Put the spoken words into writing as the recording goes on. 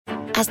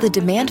As the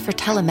demand for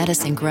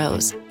telemedicine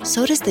grows,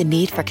 so does the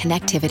need for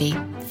connectivity.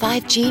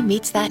 5G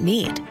meets that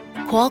need.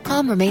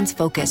 Qualcomm remains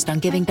focused on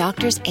giving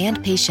doctors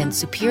and patients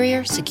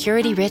superior,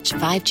 security-rich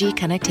 5G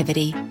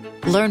connectivity.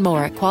 Learn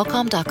more at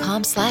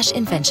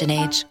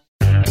qualcomm.com/InventionAge.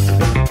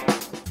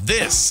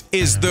 This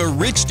is the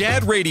Rich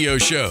Dad Radio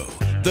Show.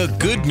 The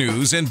good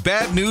news and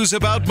bad news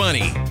about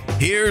money.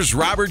 Here's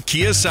Robert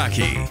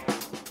Kiyosaki.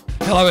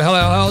 Hello.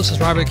 This is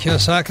Robert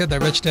Kiyosaki, the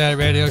Rich Dad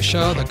Radio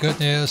Show, the good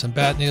news and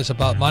bad news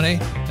about money.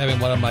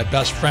 Having one of my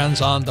best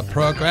friends on the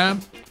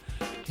program.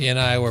 He and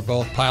I were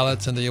both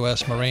pilots in the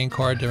U.S. Marine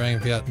Corps during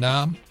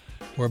Vietnam.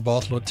 We're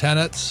both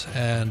lieutenants,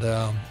 and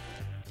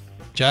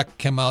Jack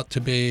came out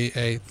to be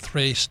a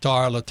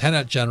 3-star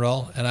lieutenant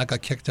general, and I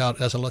got kicked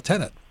out as a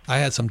lieutenant. I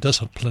had some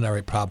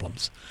disciplinary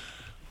problems.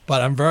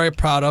 But I'm very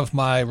proud of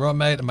my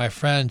roommate and my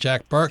friend,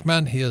 Jack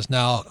Bergman. He is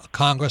now a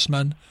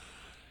congressman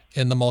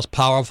in the most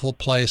powerful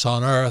place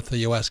on earth, the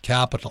U.S.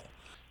 Capitol.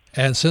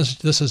 And since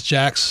this is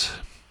Jack's,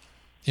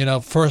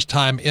 first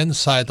time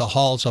inside the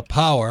halls of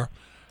power,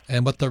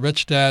 and what the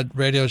Rich Dad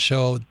Radio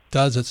Show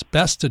does its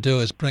best to do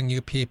is bring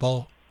you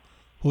people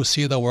who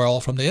see the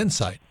world from the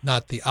inside,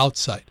 not the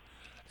outside.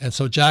 And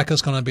so Jack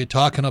is going to be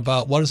talking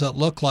about what does it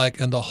look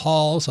like in the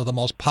halls of the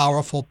most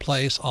powerful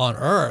place on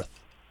earth,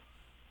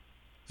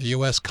 the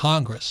U.S.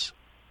 Congress.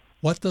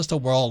 What does the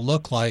world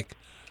look like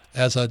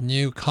as a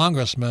new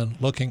congressman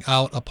looking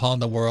out upon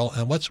the world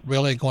and what's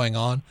really going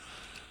on?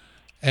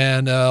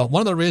 And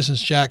one of the reasons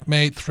Jack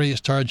made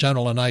 3-star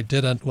general and I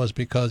didn't was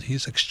because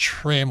he's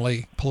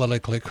extremely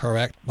politically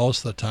correct most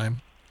of the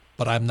time,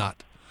 but I'm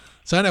not.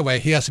 So anyway,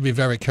 he has to be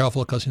very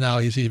careful because now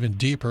he's even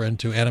deeper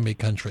into enemy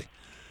country.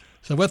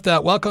 So with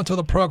that, welcome to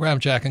the program,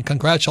 Jack, and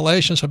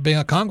congratulations for being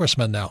a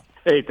congressman now.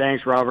 Hey,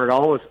 thanks, Robert.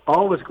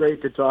 Always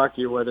great to talk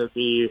to you, whether it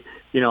be,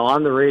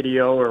 on the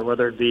radio or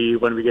whether it be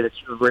when we get a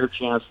rare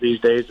chance these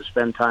days to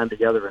spend time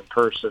together in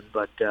person.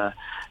 But,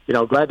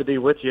 glad to be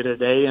with you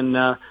today and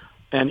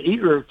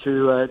eager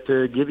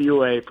to give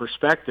you a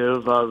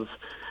perspective of,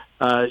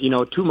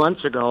 2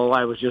 months ago,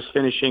 I was just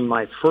finishing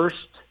my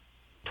first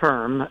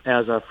term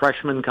as a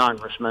freshman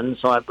congressman.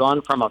 So I've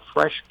gone from a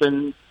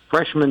freshman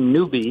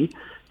newbie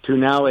to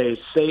now a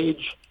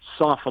sage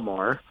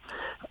sophomore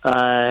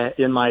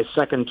in my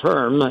second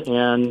term,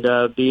 and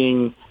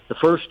being the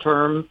first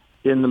term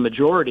in the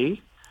majority,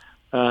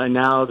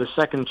 now the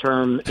second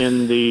term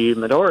in the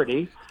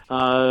minority.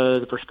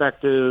 The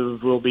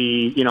perspective will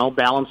be,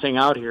 balancing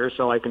out here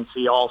so I can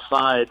see all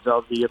sides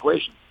of the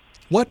equation.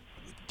 What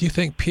do you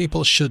think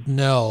people should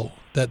know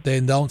that they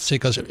don't see?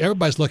 Because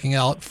everybody's looking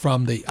out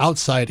from the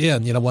outside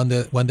in.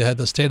 When they had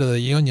the State of the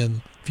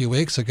Union a few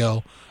weeks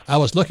ago, I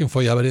was looking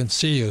for you, but I didn't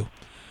see you.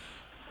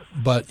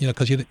 But,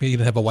 because you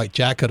didn't have a white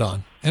jacket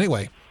on.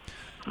 Anyway,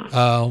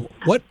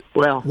 what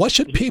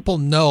should people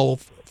know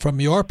from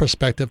your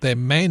perspective they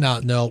may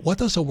not know? What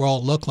does the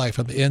world look like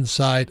from the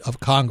inside of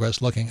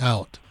Congress looking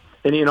out?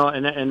 And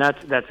and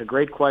that's a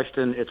great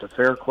question. It's a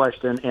fair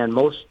question, and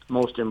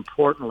most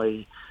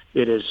importantly,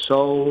 it is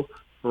so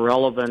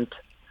relevant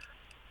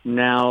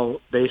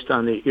now based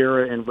on the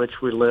era in which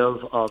we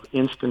live of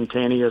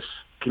instantaneous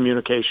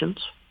communications.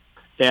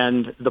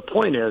 And the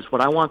point is,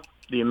 what I want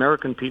the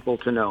American people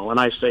to know, and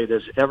I say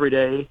this every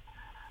day,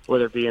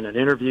 whether it be in an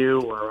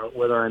interview or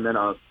whether I'm in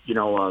a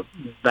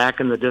back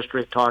in the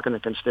district talking to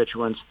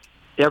constituents,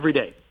 every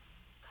day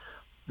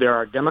there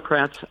are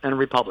Democrats and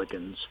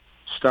Republicans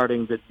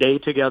starting the day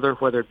together,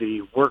 whether it be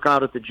work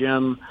out at the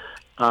gym,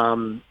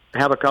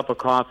 have a cup of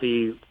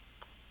coffee,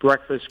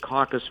 breakfast,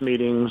 caucus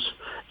meetings,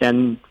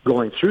 and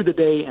going through the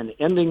day and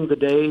ending the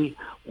day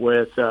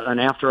with an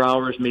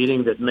after-hours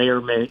meeting that may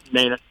or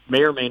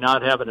may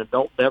not have an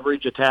adult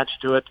beverage attached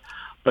to it.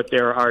 But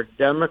there are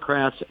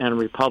Democrats and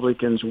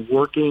Republicans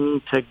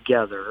working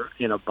together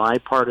in a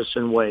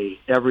bipartisan way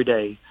every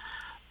day.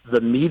 The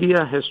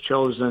media has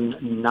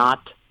chosen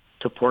not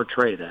to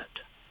portray that.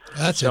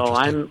 So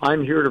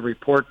I'm here to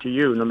report to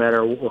you, no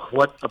matter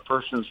what a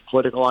person's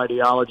political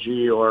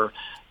ideology or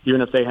even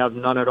if they have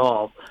none at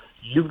all,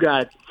 you've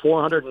got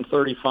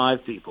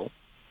 435 people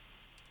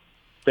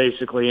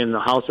basically in the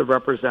House of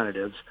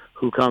Representatives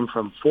who come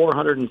from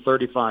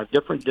 435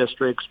 different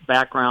districts,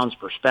 backgrounds,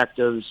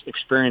 perspectives,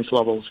 experience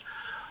levels.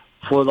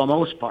 For the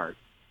most part,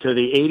 to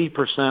the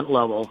 80%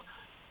 level,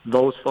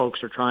 those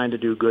folks are trying to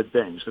do good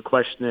things. The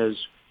question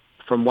is,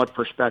 from what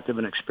perspective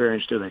and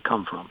experience do they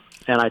come from?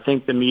 And I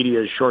think the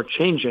media is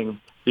shortchanging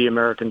the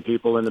American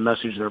people in the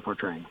message they're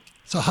portraying.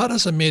 So how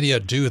does the media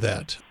do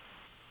that?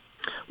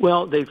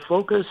 Well, they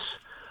focus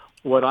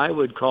what I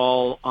would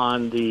call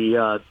on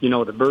the,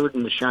 the bird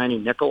and the shiny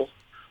nickel,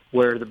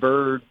 where the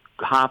bird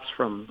hops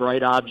from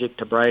bright object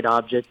to bright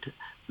object.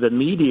 The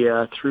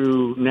media,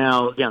 through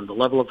now, again, the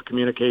level of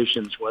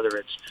communications, whether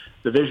it's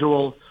the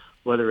visual,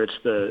 whether it's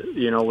the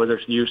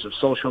use of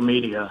social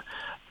media,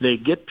 they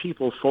get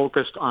people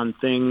focused on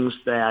things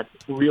that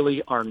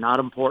really are not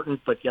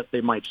important, but yet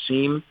they might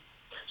seem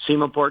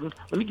important.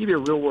 Let me give you a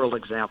real-world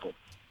example.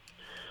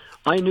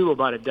 I knew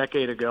about a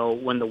decade ago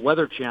when the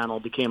Weather Channel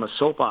became a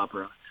soap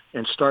opera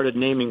and started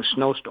naming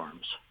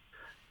snowstorms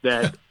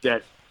that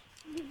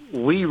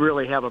we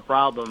really have a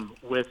problem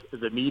with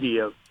the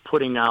media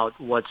putting out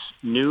what's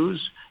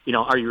news.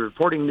 Are you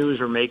reporting news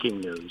or making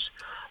news?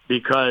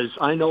 Because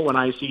I know when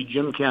I see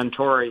Jim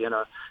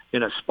Cantore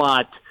in a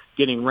spot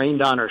getting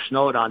rained on or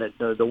snowed on,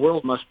 the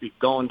world must be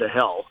going to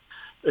hell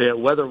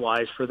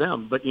weather-wise for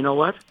them. But you know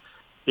what?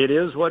 It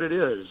is what it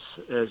is.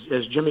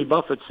 As Jimmy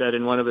Buffett said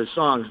in one of his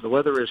songs, the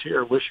weather is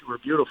here, wish you were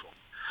beautiful.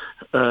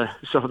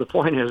 So the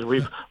point is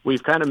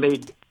we've kind of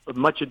made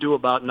much ado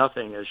about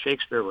nothing, as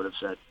Shakespeare would have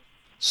said.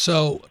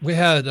 So we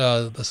had,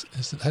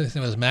 his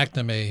name was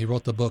McNamee, he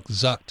wrote the book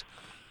Zucked,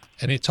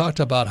 and he talked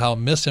about how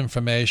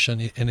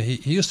misinformation, and he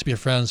used to be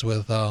friends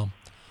with,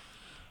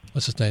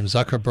 what's his name,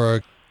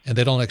 Zuckerberg, and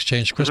they don't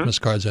exchange Christmas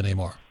cards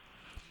anymore.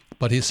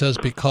 But he says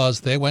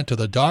because they went to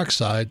the dark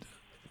side,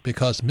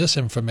 because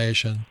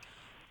misinformation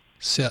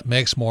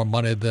makes more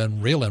money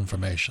than real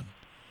information.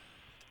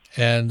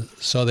 And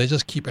so they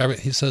just keep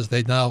he says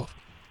they now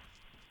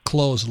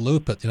close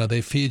loop it.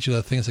 They feed you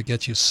the things that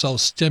get you so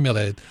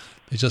stimulated.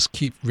 They just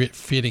keep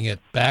feeding it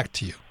back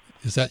to you.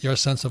 Is that your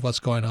sense of what's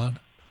going on?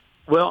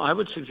 Well, I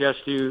would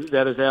suggest to you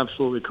that is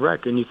absolutely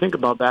correct. And you think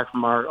about back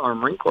from our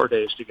Marine Corps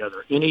days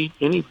together,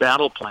 any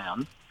battle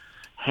plan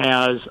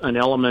has an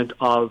element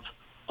of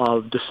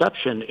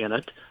deception in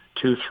it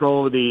to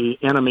throw the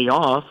enemy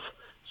off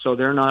so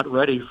they're not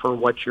ready for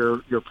what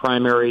your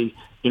primary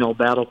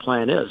battle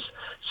plan is.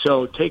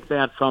 So take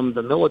that from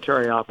the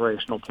military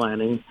operational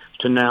planning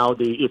to now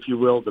if you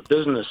will, the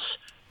business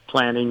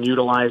planning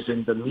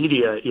utilizing the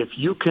media. If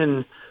you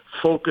can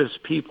focus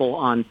people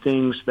on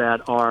things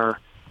that are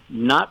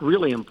not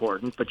really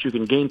important, but you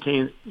can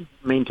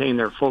maintain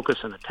their focus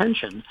and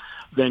attention,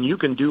 then you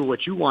can do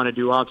what you want to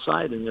do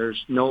outside, and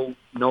there's no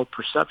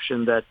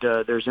perception that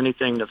there's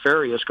anything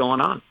nefarious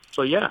going on.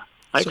 So yeah,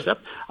 I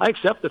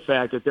accept the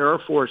fact that there are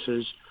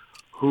forces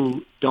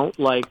who don't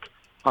like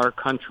our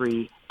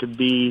country to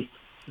be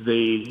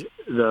the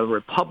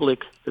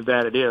republic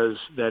that it is,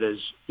 that is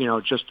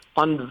just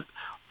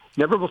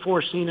never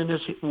before seen in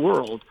this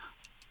world,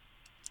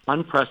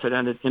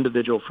 unprecedented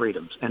individual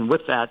freedoms. And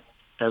with that,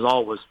 as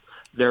always,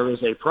 there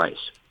is a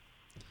price.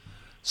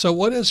 So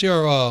what is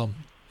your,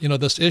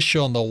 this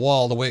issue on the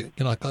wall, the way,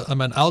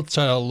 I'm an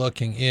outsider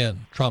looking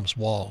in, Trump's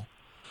wall.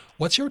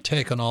 What's your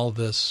take on all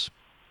this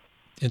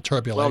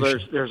interbulation? Well,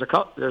 there's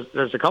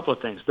a couple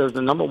of things. There's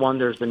the number one,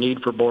 there's the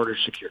need for border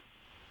security.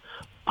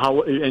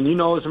 And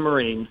as a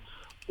Marine,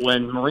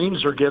 when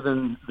Marines are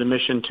given the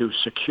mission to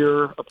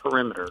secure a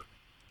perimeter,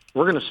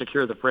 we're going to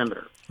secure the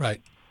perimeter.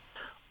 Right.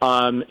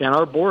 And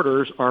our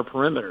borders are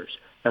perimeters.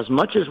 As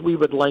much as we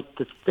would like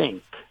to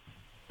think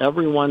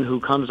everyone who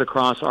comes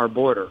across our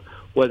border,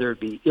 whether it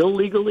be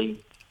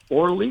illegally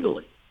or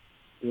legally,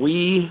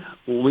 we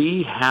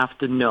have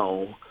to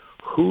know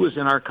who is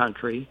in our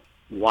country,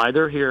 why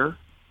they're here.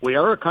 We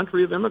are a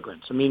country of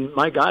immigrants. I mean,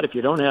 my God, if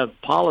you don't have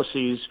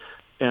policies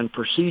and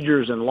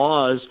procedures and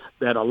laws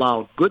that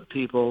allow good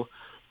people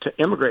to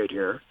immigrate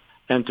here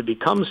and to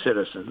become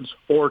citizens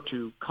or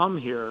to come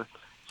here,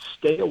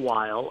 stay a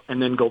while,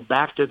 and then go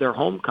back to their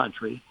home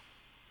country,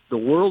 the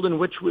world in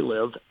which we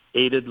live,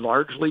 aided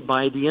largely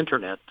by the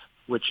Internet,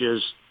 which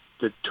is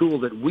the tool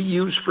that we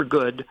use for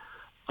good,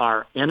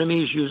 our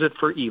enemies use it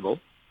for evil.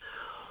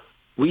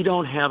 We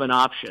don't have an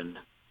option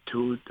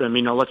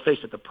now let's face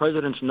it, the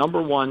president's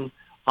number one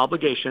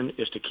obligation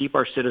is to keep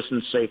our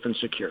citizens safe and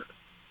secure.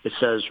 It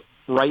says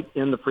right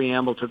in the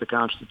preamble to the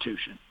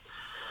Constitution.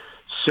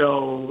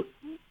 So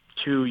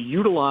to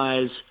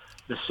utilize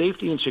the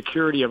safety and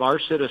security of our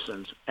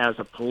citizens as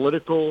a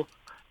political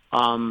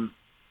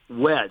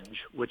wedge,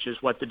 which is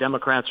what the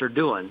Democrats are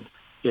doing,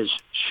 is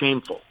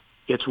shameful.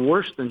 It's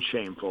worse than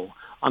shameful.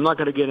 I'm not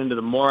going to get into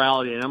the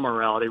morality and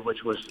immorality,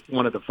 which was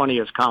one of the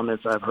funniest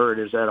comments I've heard,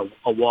 is that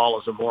a wall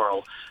is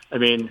immoral. I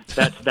mean,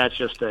 that's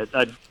just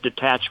a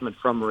detachment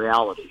from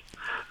reality.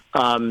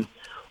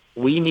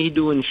 We need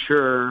to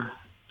ensure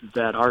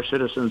that our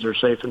citizens are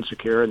safe and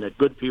secure and that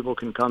good people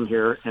can come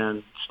here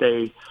and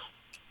stay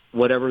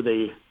whatever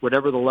the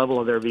level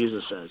of their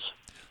visa says.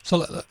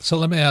 So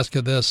let me ask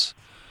you this.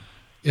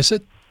 Is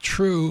it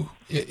true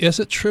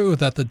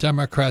that the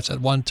Democrats at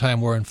one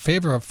time were in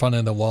favor of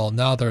funding the wall,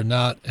 now they're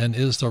not, and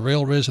is the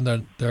real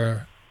reason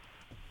they're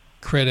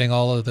creating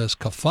all of this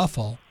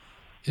kerfuffle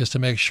is to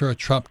make sure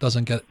Trump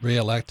doesn't get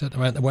reelected?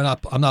 I mean,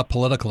 I'm not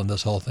political in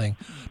this whole thing,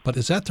 but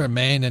is that their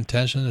main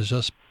intention, is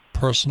just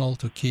personal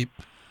to keep,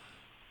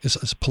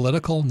 is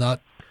political, not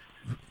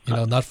for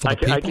the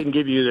people? I can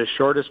give you the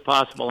shortest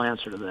possible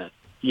answer to that.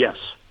 Yes.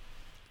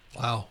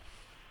 Wow.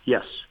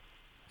 Yes.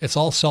 It's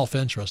all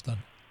self-interest then.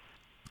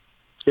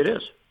 It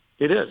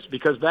is,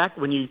 because back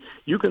when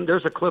you can,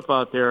 there's a clip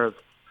out there of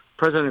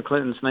President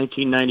Clinton's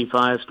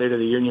 1995 State of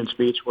the Union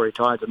speech where he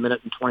talks, a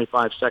minute and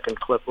 25-second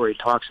clip where he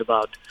talks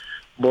about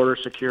border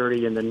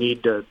security and the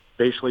need to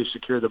basically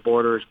secure the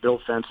borders,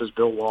 build fences,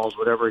 build walls,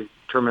 whatever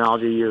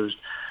terminology he used.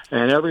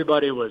 And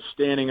everybody was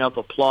standing up,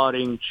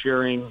 applauding,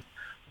 cheering.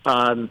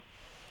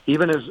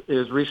 Even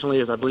as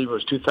recently as I believe it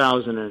was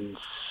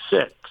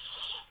 2006,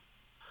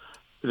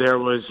 there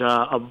was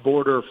a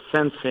border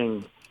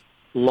fencing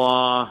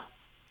law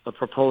a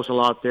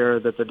proposal out there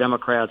that the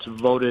Democrats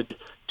voted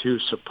to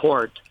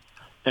support,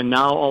 and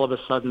now all of a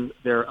sudden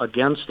they're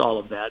against all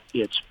of that.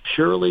 It's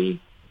purely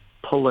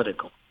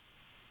political.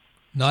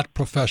 Not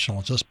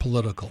professional, just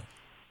political.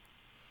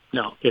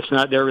 No, it's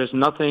not. There is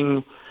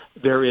nothing.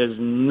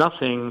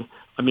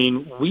 I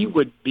mean, we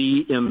would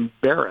be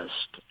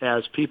embarrassed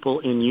as people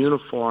in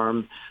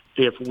uniform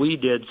if we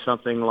did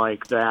something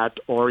like that,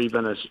 or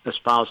even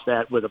espouse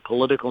that with a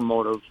political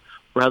motive,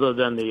 rather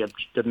than the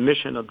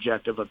mission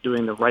objective of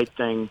doing the right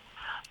thing,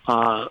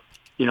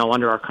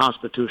 under our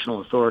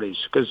constitutional authorities.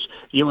 Because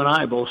you and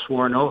I both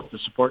swore an oath to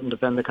support and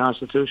defend the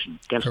Constitution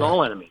against Correct.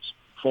 all enemies,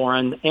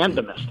 foreign and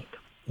domestic.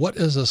 What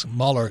is this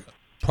Mueller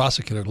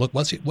prosecutor? Look,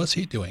 what's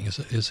he doing? Is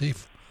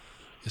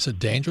it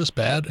dangerous,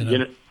 bad?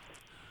 Of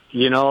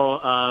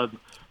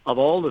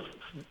all the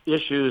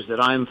issues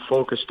that I'm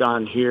focused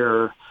on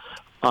here,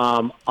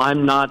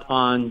 I'm not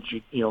on,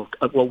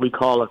 what we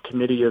call a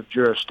committee of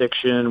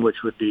jurisdiction,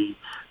 which would be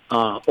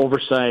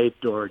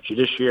oversight or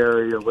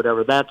judiciary or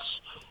whatever.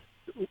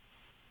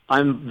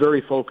 I'm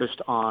very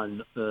focused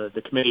on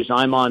the committees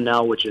I'm on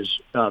now, which is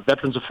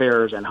Veterans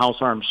Affairs and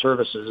House Armed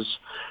Services.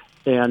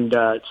 And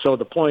so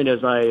the point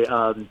is,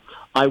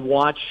 I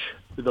watch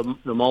the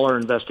Mueller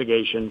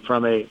investigation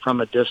from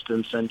a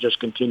distance and just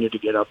continue to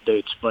get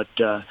updates. But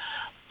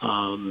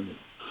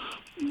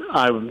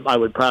I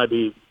would probably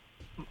be,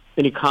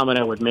 any comment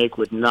I would make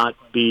would not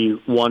be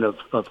one of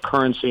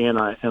currency, and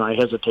I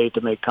hesitate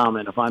to make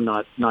comment if I'm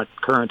not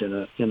current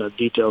in the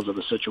details of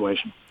the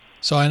situation.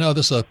 So I know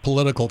this is a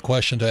political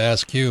question to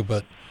ask you,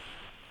 but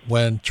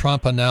when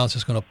Trump announced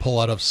he's going to pull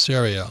out of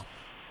Syria,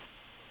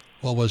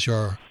 what was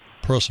your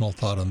personal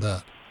thought on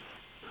that?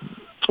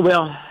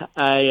 Well,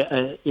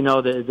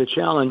 the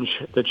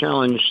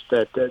challenge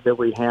that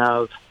we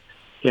have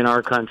in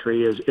our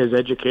country is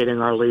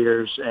educating our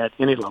leaders at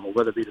any level,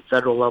 whether it be the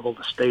federal level,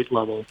 the state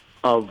level,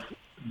 of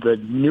the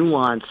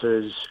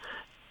nuances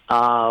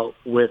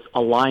with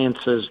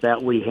alliances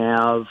that we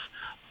have,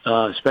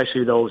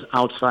 especially those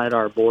outside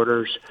our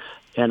borders.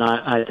 And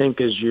I think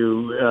I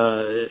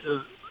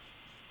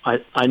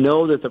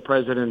know that the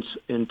president's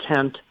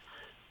intent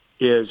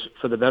is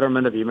for the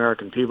betterment of the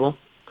American people.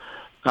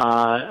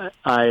 The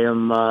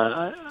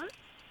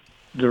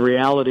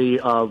reality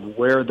of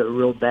where the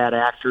real bad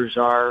actors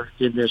are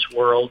in this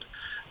world,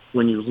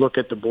 when you look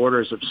at the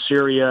borders of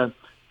Syria,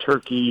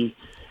 Turkey,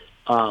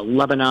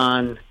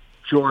 Lebanon,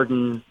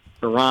 Jordan,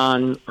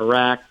 Iran,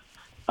 Iraq,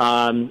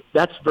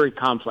 that's very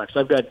complex.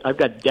 I've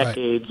got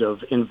decades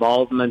of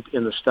involvement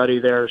in the study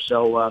there,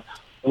 so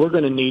we're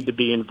going to need to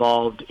be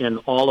involved in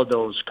all of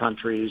those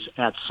countries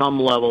at some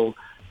level,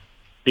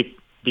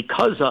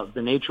 because of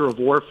the nature of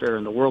warfare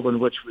in the world in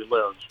which we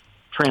live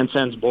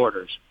transcends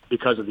borders,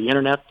 because of the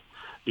internet,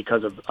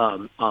 because of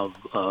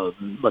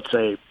let's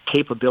say,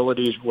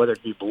 capabilities, whether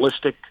it be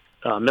ballistic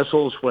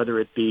missiles, whether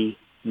it be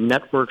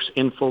networks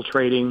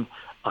infiltrating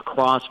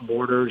across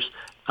borders.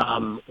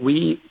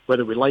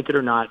 Whether we like it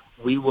or not,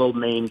 we will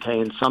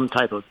maintain some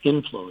type of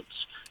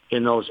influence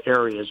in those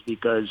areas,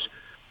 because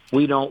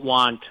we don't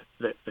want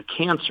the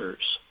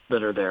cancers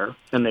that are there,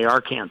 and they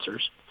are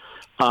cancers,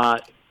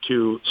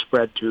 to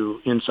spread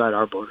to inside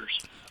our borders.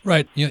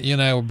 Right. You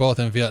and I were both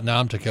in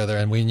Vietnam together,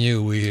 and we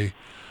knew we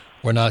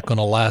were not going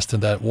to last in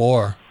that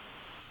war.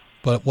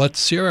 But what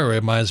Syria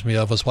reminds me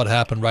of was what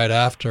happened right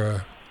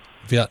after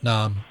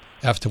Vietnam,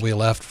 after we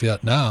left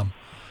Vietnam.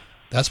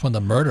 That's when the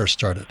murder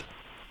started.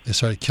 They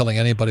started killing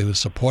anybody who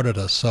supported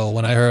us. So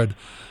when I heard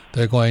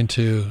they're going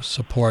to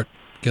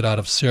get out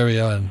of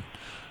Syria and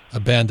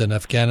abandon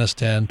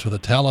Afghanistan to the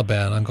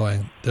Taliban, I'm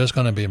going, there's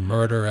going to be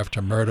murder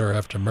after murder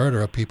after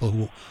murder of people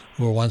who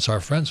were once our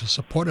friends, who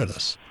supported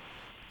us.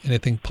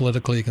 Anything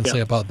politically you can say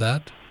about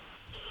that?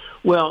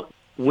 Well,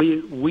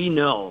 we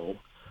know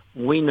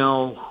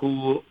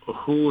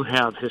who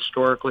have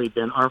historically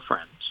been our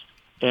friends,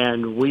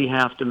 and we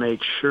have to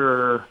make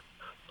sure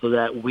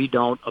that we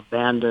don't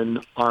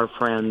abandon our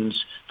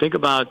friends. Think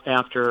about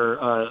after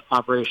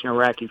Operation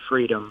Iraqi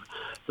Freedom,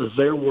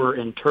 there were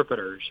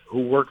interpreters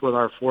who worked with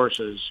our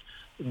forces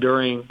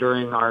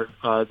during our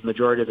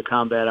majority of the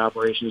combat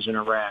operations in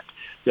Iraq,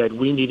 that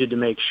we needed to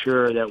make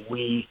sure that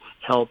we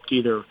helped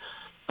either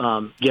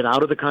get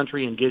out of the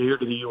country and get here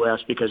to the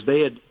U.S., because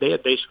they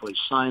had basically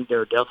signed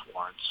their death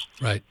warrants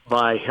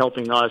by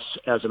helping us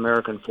as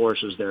American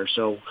forces there.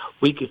 So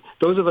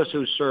those of us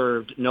who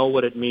served know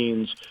what it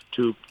means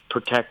to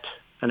protect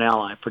an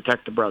ally,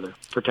 protect a brother,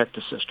 protect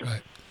a sister.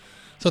 Right.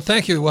 So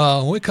thank you.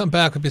 When we come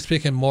back, we'll be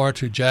speaking more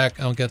to Jack.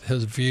 I'll get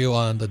his view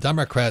on the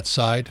Democrat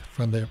side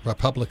from the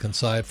Republican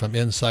side, from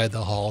inside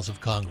the halls of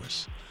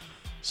Congress.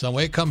 So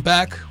when we come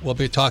back, we'll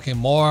be talking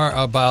more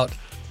about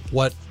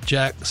what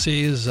Jack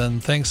sees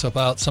and thinks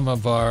about some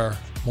of our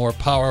more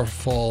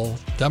powerful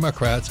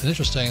Democrats. And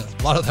interesting,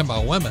 a lot of them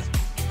are women.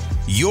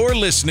 You're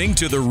listening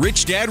to the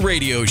Rich Dad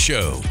Radio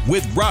Show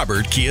with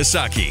Robert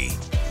Kiyosaki.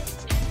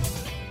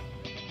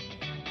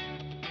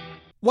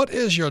 What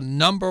is your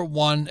number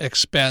one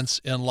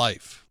expense in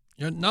life?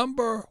 Your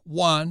number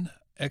one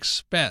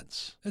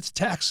expense. It's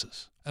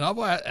taxes. And I've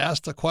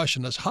asked the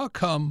question is, how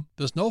come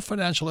there's no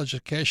financial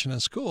education in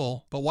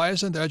school, but why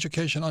isn't there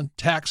education on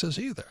taxes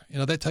either?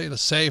 They tell you to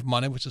save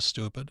money, which is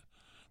stupid.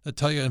 They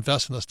tell you to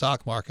invest in the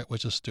stock market,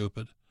 which is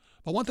stupid.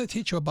 But won't they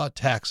teach you about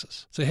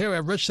taxes? So here we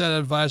have Rich Dad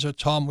advisor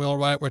Tom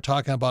Wheelwright. We're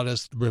talking about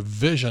his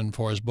revision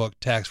for his book,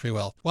 Tax-Free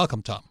Wealth.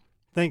 Welcome, Tom.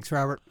 Thanks,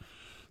 Robert.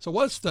 So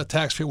what's the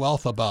tax-free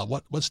wealth about?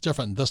 What's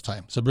different this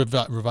time? It's a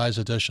revised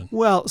edition.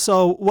 Well,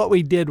 so what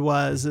we did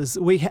was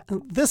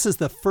this is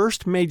the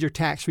first major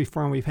tax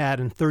reform we've had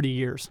in 30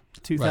 years,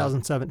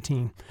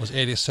 2017. Was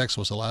 86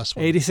 was the last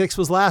one? 86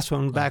 was the last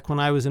one, back when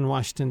I was in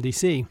Washington,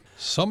 D.C.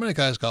 So many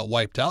guys got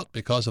wiped out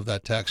because of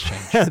that tax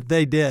change.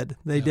 They did.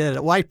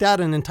 It wiped out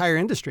an entire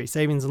industry,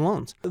 savings and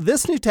loans.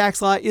 This new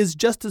tax law is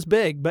just as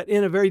big, but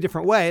in a very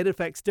different way. It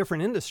affects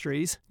different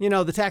industries.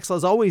 The tax law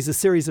is always a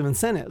series of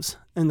incentives.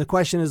 And the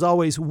question is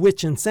always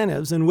which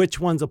incentives and which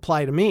ones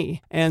apply to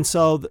me. And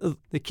so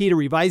the key to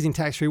revising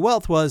tax-free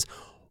wealth was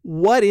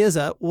what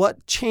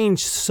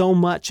changed so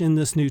much in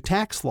this new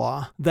tax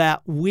law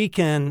that we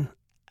can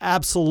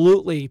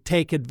absolutely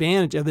take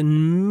advantage of.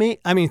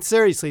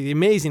 Seriously, the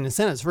amazing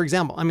incentives. For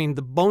example,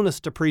 the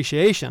bonus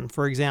depreciation,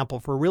 for example,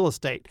 for real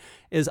estate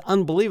is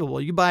unbelievable.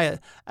 You buy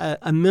a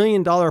 $1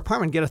 million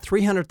apartment, get a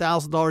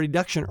 $300,000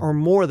 deduction or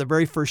more the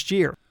very first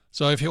year.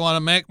 So if you want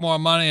to make more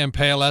money and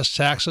pay less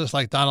taxes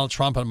like Donald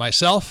Trump and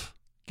myself,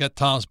 get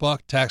Tom's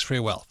book, Tax-Free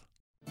Wealth.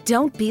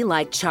 Don't be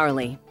like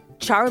Charlie.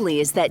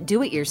 Charlie is that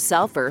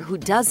do-it-yourselfer who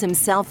does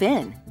himself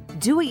in.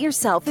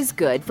 Do-it-yourself is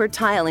good for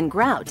tile and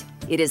grout.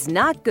 It is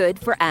not good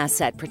for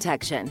asset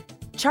protection.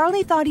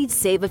 Charlie thought he'd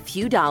save a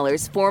few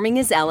dollars forming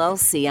his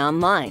LLC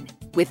online.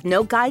 With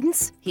no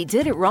guidance, he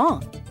did it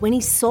wrong. When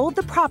he sold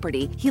the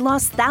property, he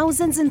lost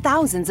thousands and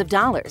thousands of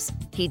dollars.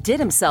 He did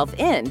himself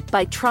in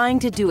by trying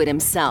to do it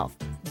himself.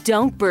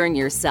 Don't burn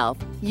yourself.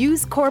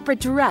 Use Corporate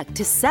Direct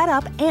to set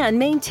up and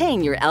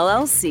maintain your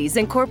LLCs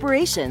and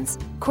corporations.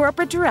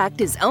 Corporate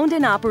Direct is owned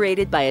and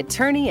operated by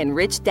attorney and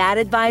Rich Dad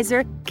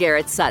advisor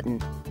Garrett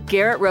Sutton.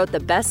 Garrett wrote the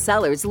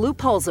bestsellers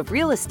Loopholes of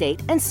Real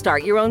Estate and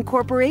Start Your Own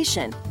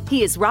Corporation.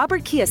 He is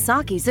Robert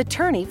Kiyosaki's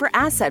attorney for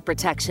asset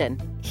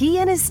protection. He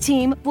and his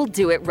team will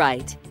do it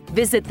right.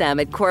 Visit them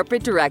at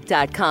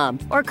corporatedirect.com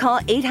or call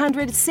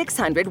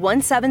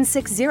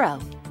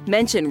 800-600-1760.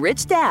 Mention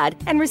Rich Dad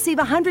and receive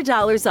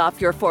 $100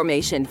 off your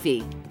formation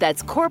fee.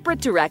 That's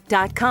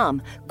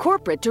corporatedirect.com.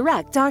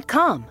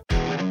 corporatedirect.com.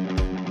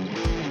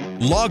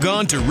 Log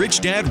on to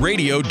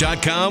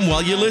richdadradio.com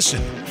while you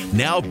listen.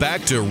 Now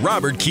back to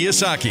Robert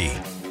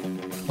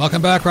Kiyosaki.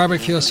 Welcome back,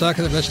 Robert Kiyosaki,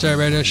 the Rich Dad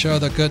Radio Show,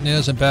 the good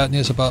news and bad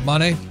news about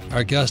money.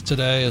 Our guest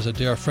today is a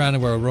dear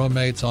friend. We're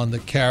roommates on the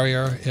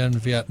carrier in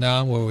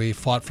Vietnam, where we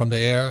fought from the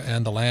air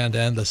and the land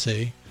and the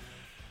sea.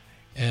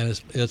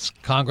 And it's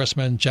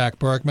Congressman Jack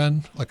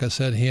Bergman. Like I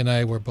said, he and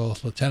I were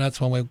both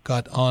lieutenants when we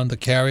got on the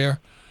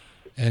carrier.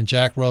 And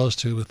Jack rose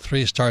to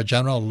 3-star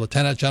general,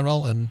 lieutenant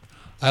general, and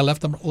I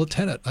left him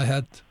lieutenant. I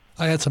had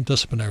some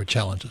disciplinary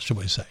challenges, should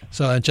we say.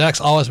 So, and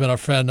Jack's always been a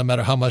friend, no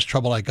matter how much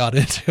trouble I got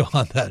into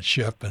on that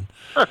ship. And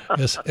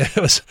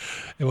it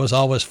was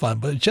always fun.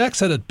 But Jack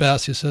said it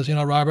best. He says,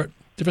 Robert,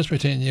 the difference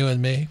between you and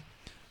me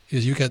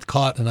is you get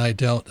caught and I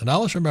don't. And I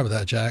always remember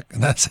that, Jack.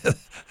 And that's it.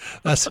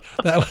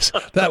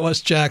 That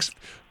was Jack's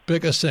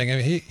biggest thing.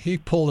 He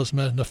pulled as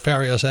many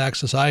nefarious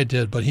acts as I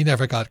did, but he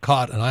never got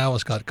caught, and I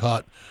always got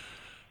caught.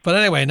 But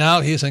anyway,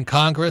 now he's in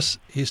Congress.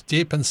 He's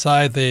deep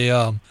inside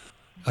the,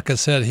 like I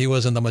said, he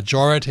was in the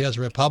majority as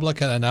a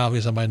Republican, and now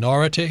he's a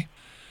minority.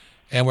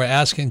 And we're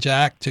asking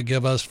Jack to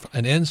give us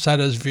an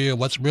insider's view of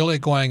what's really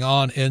going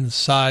on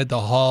inside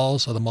the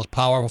halls of the most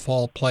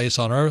powerful place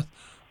on earth,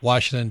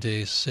 Washington,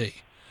 D.C.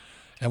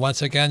 And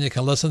once again, you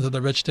can listen to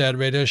the Rich Dad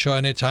Radio Show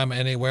anytime,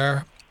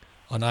 anywhere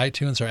on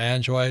iTunes or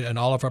Android, and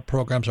all of our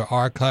programs are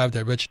archived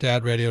at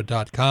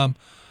richdadradio.com.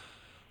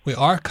 We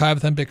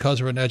archive them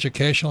because we're an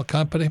educational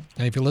company,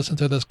 and if you listen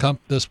to this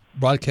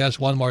broadcast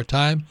one more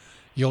time,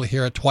 you'll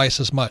hear it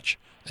twice as much,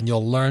 and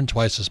you'll learn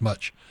twice as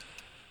much.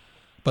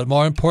 But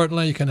more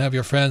importantly, you can have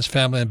your friends,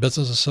 family, and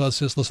business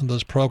associates listen to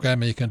this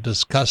program, and you can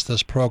discuss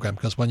this program,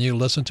 because when you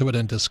listen to it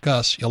and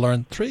discuss, you'll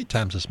learn 3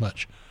 times as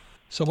much.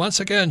 So once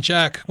again,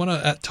 Jack, I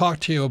want to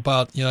talk to you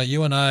about,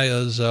 you and I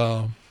as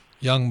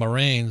young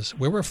Marines,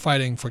 we were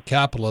fighting for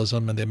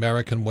capitalism and the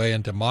American way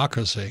and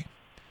democracy.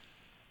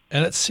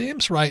 And it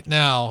seems right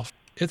now,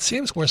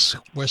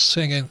 we're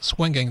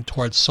swinging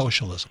towards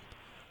socialism.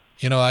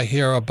 I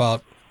hear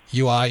about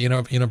UI,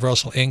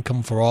 universal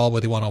income for all,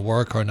 whether you want to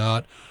work or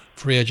not,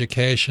 free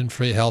education,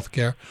 free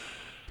healthcare,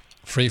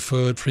 free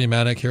food, free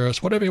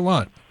manicures, whatever you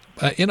want.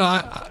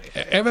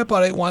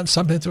 Everybody wants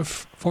something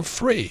for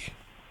free.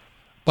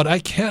 But I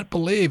can't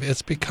believe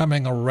it's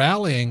becoming a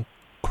rallying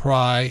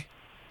cry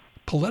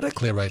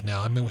politically right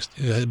now.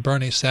 With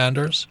Bernie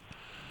Sanders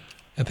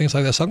and things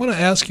like this. So I'm going to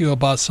ask you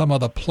about some of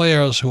the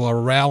players who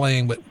are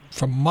rallying,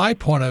 from my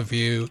point of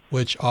view,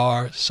 which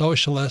are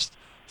socialist,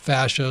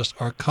 fascist,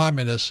 or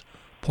communist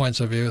points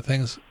of view,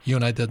 things you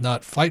and I did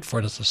not fight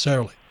for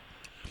necessarily.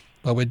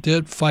 But we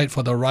did fight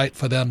for the right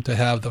for them to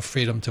have the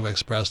freedom to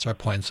express their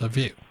points of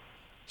view.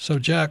 So,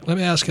 Jack, let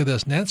me ask you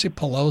this. Nancy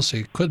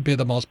Pelosi could be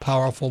the most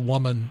powerful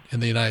woman in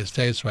the United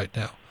States right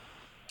now,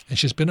 and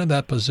she's been in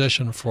that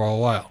position for a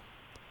while.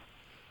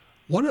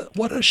 What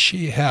does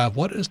she have?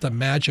 What is the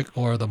magic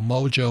or the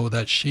mojo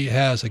that she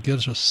has that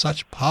gives her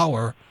such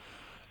power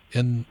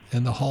in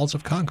the halls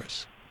of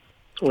Congress?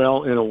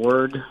 Well, in a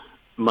word,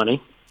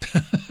 money.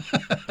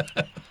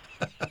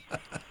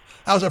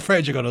 I was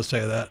afraid you're going to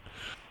say that.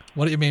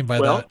 What do you mean by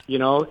that?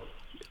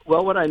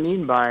 Well, what I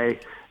mean by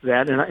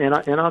that,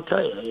 and I'll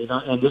tell you,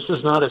 and this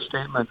is not a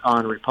statement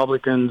on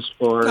Republicans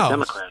or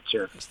Democrats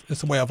here.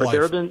 It's a way of but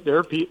life.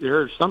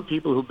 There are some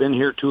people who've been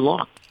here too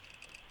long.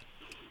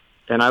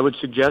 And I would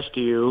suggest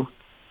to you,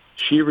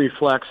 she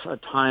reflects a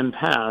time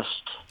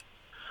past,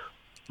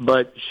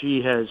 but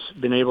she has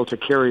been able to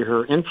carry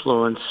her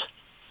influence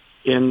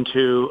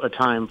into a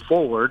time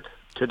forward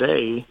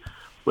today,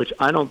 which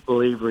I don't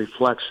believe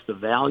reflects the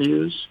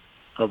values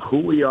of who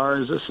we are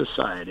as a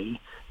society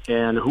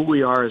and who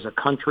we are as a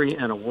country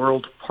and a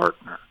world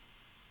partner.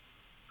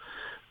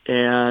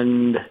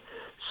 And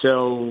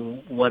so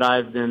what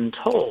I've been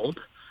told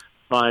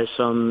by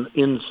some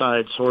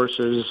inside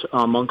sources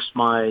amongst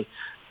my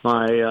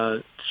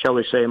shall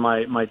we say,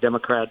 my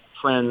Democrat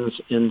friends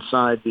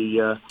inside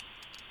the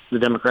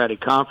Democratic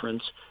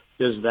Conference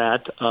is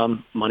that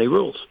money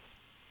rules.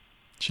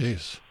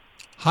 Jeez.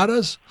 How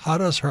does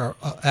her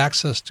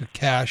access to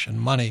cash and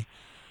money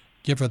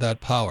give her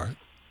that power?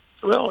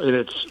 Well,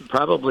 it's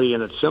probably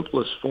in its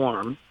simplest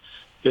form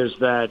is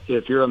that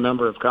if you're a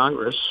member of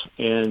Congress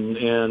and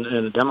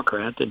a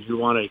Democrat and you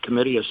want a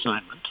committee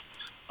assignment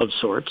of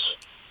sorts,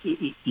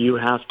 you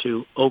have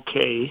to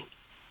okay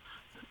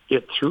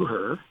it through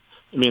her.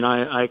 I mean,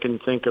 I can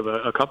think of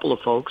a couple of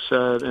folks,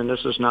 and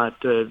this is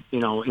not,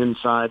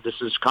 inside,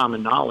 this is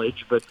common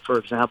knowledge, but for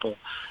example,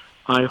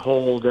 I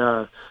hold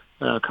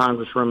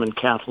Congresswoman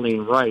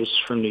Kathleen Rice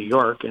from New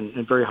York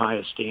in very high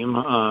esteem.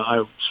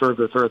 I served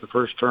with her the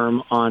first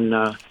term on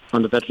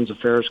the Veterans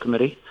Affairs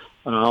Committee.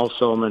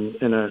 Also, I'm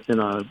in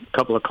a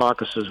couple of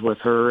caucuses with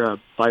her, a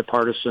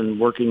bipartisan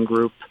working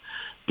group.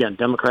 Again,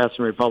 Democrats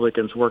and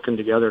Republicans working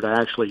together to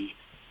actually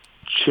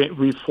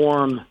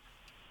reform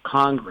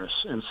Congress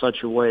in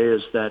such a way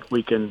as that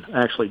we can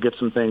actually get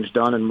some things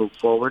done and move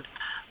forward.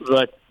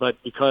 But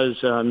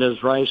because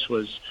Ms. Rice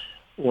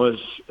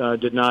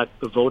did not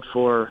vote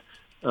for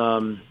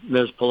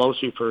Ms.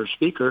 Pelosi for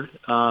Speaker,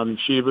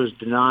 she was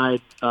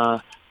denied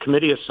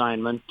committee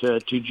assignment to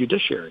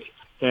Judiciary.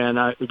 And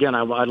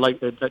I'd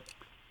like that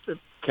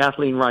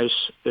Kathleen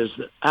Rice is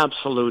the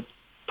absolute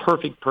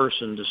perfect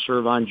person to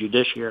serve on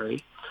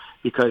Judiciary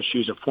because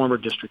she's a former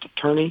district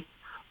attorney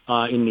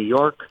in New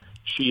York.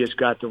 She has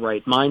got the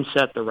right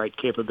mindset, the right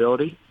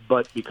capability,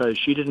 but because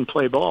she didn't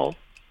play ball,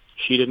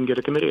 she didn't get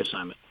a committee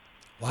assignment.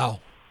 Wow.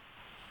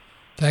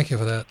 Thank you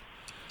for that.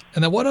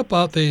 And then what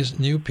about these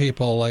new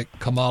people like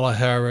Kamala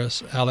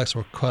Harris, Alex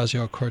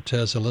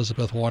Ocasio-Cortez,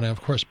 Elizabeth Warren, and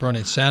of course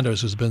Bernie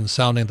Sanders, who's been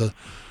sounding the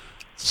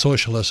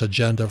socialist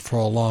agenda for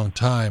a long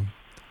time?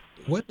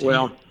 What is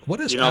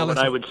Alex? What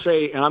I would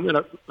say, and I'm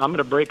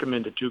gonna break them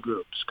into two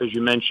groups because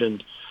you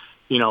mentioned,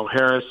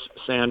 Harris,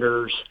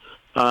 Sanders.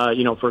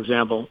 For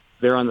example,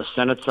 they're on the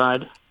Senate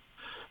side.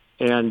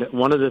 And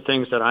one of the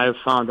things that I've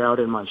found out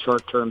in my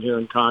short term here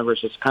in Congress,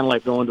 it's kind of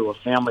like going to a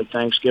family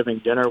Thanksgiving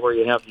dinner where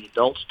you have the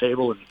adults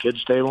table and the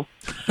kids table.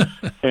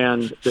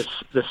 And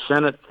the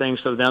Senate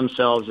thinks of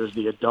themselves as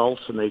the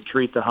adults, and they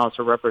treat the House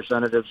of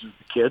Representatives as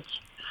the kids.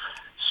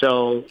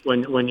 So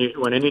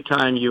when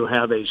anytime you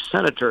have a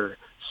senator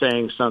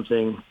saying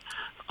something,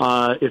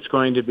 it's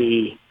going to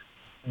be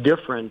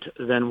different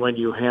than when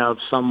you have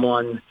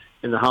someone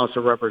in the House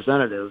of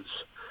Representatives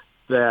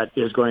that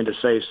is going to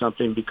say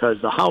something,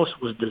 because the House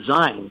was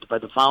designed by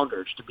the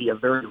founders to be a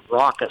very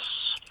raucous,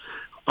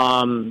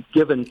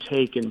 give and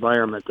take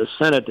environment. The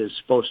Senate is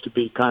supposed to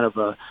be kind of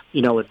a,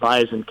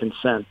 advise and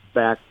consent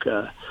back,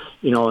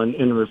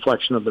 in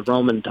reflection of the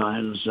Roman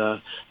times,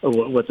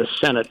 what the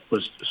Senate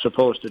was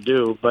supposed to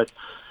do. But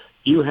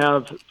you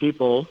have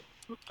people,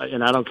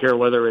 and I don't care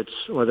whether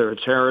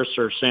it's Harris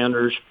or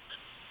Sanders,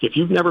 if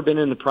you've never been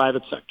in the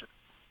private sector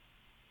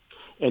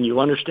and you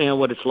understand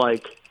what it's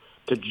like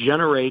to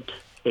generate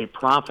a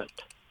profit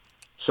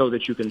so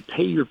that you can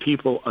pay your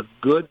people a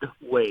good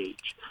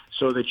wage,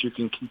 so that you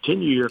can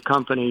continue your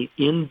company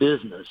in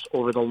business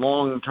over the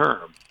long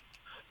term.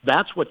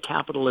 That's what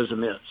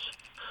capitalism is.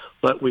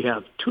 But we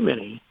have too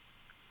many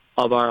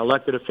of our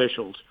elected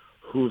officials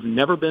who've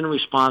never been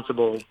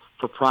responsible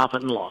for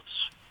profit and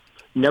loss,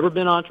 never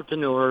been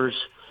entrepreneurs,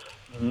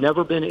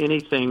 never been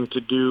anything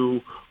to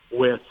do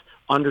with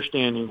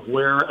understanding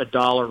where a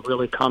dollar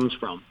really comes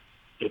from.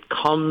 It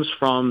comes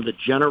from the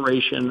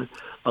generation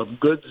of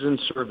goods and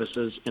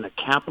services in a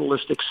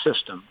capitalistic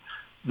system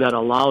that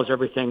allows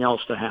everything else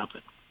to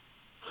happen.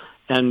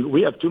 And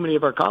we have too many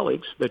of our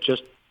colleagues that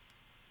just,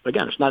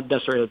 again, it's not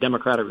necessarily a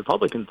Democrat or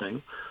Republican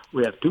thing.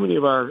 We have too many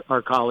of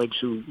our colleagues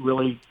who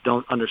really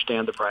don't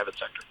understand the private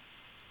sector.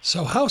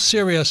 So how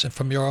serious,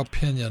 from your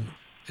opinion,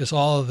 is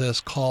all of this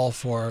call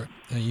for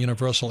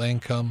universal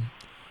income,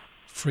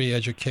 free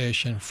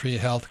education, free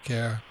health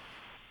care?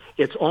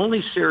 It's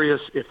only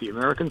serious if the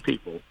American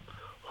people,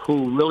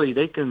 who really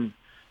they can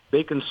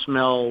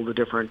smell the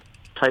different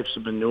types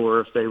of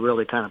manure if they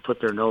really kind of put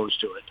their nose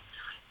to it.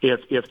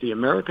 If the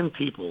American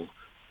people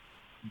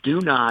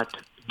do not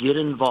get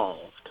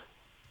involved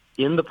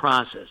in the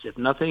process,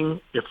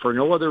 if for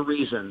no other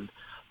reason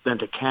than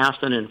to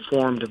cast an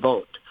informed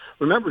vote.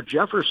 Remember,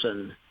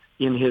 Jefferson,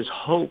 in his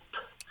hope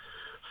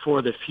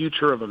for the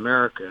future of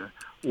America,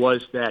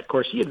 was that, of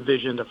course, he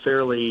envisioned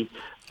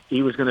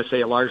he was going to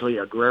say a largely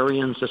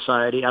agrarian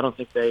society. I don't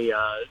think the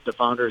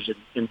founders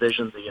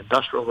envisioned the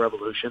Industrial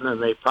Revolution,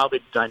 and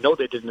I know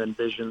they didn't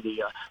envision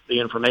the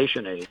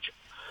information age.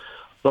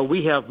 But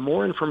we have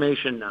more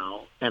information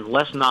now and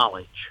less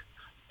knowledge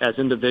as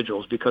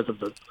individuals because of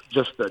the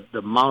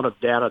amount of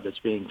data that's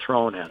being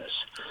thrown at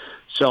us.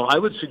 So I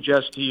would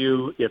suggest to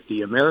you, if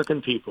the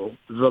American people,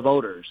 the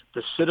voters,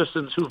 the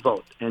citizens who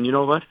vote, and you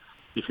know what?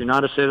 If you're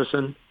not a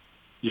citizen,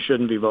 you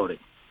shouldn't be voting.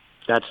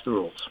 That's the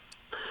rules.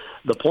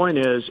 The point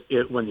is,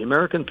 when the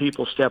American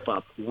people step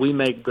up, we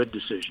make good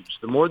decisions.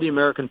 The more the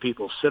American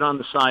people sit on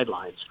the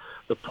sidelines,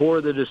 the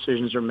poorer the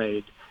decisions are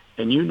made.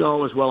 And you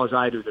know as well as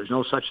I do, there's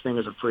no such thing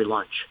as a free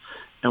lunch.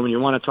 And when you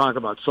want to talk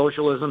about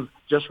socialism,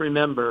 just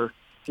remember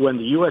when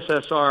the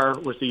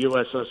USSR was the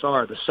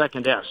USSR, the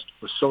second S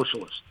was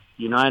socialist,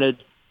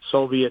 United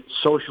Soviet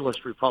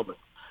Socialist Republic.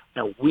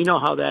 Now, we know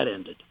how that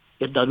ended.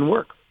 It doesn't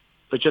work.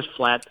 It just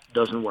flat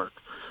doesn't work.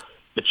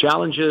 The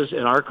challenges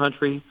in our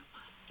country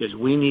is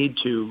we need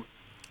to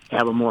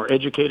have a more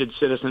educated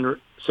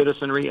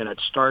citizenry, and it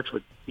starts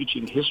with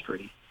teaching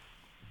history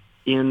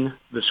in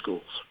the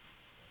schools.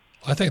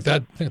 I think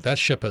that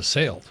ship has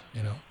sailed,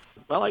 you know.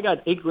 Well, I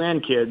got 8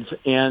 grandkids,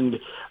 and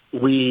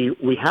we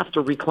have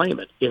to reclaim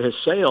it. It has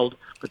sailed,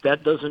 but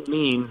that doesn't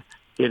mean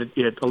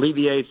it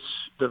alleviates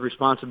the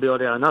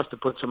responsibility on us to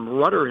put some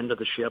rudder into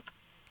the ship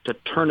to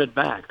turn it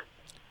back.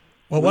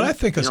 Well, what I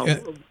think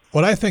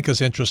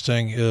is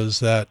interesting is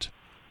that,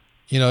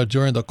 you know,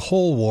 during the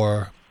Cold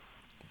War,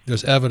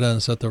 there's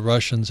evidence that the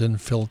Russians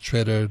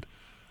infiltrated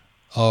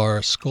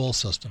our school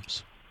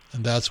systems,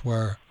 and that's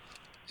where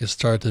it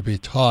started to be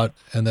taught.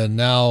 And then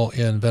now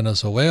in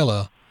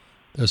Venezuela,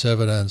 there's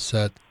evidence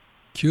that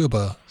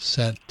Cuba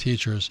sent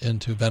teachers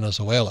into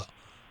Venezuela,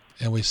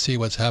 and we see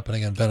what's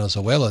happening in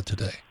Venezuela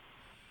today.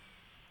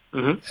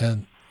 Mm-hmm.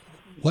 And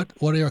what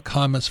are your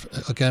comments,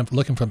 again,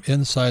 looking from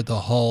inside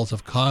the halls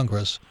of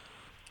Congress?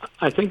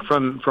 I think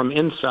from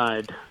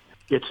inside,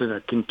 it's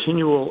a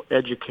continual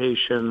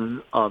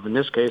education of, in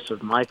this case,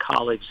 of my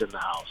colleagues in the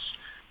House.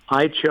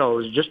 I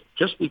chose,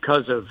 just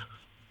because of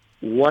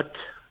what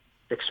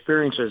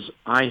experiences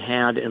I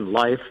had in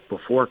life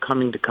before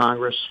coming to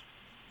Congress,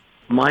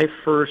 my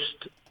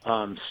first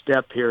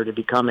step here to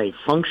become a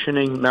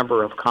functioning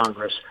member of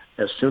Congress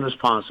as soon as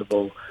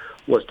possible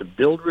was to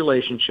build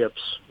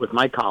relationships with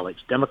my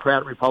colleagues,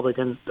 Democrat,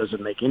 Republican,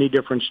 doesn't make any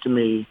difference to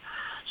me,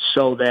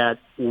 so that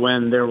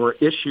when there were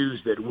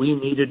issues that we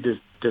needed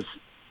to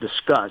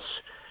discuss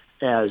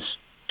as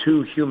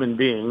two human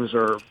beings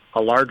or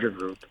a larger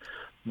group,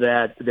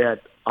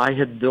 that I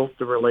had built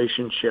the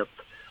relationship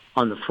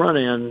on the front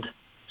end,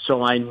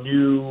 so I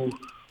knew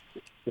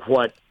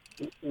what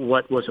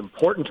was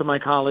important to my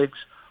colleagues,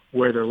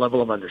 where their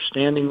level of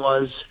understanding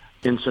was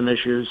in some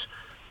issues.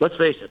 Let's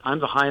face it, I'm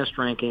the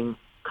highest-ranking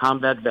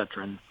combat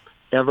veteran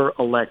ever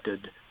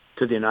elected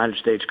to the United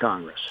States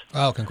Congress.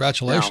 Wow,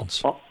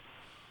 congratulations. Now,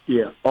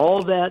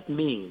 all that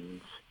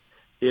means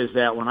is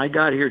that when I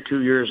got here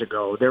 2 years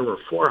ago, there were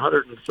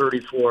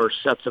 434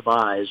 sets of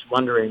eyes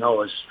wondering,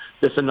 is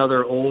this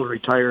another old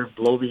retired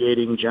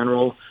bloviating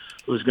general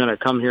who's going to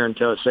come here and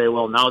say,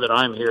 well, now that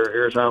I'm here,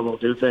 here's how we'll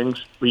do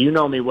things? Well, you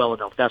know me well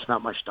enough. That's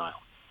not my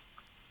style.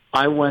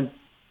 I went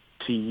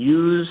to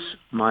use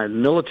my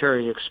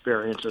military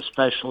experience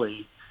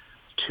especially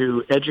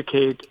to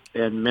educate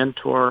and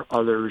mentor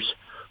others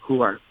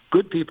who are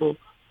good people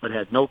but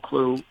had no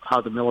clue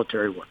how the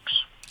military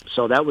works.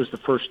 So that was the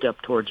first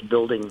step towards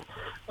building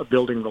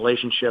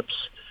relationships.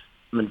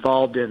 I'm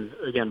involved in,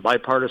 again,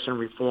 bipartisan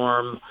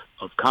reform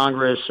of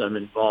Congress. I'm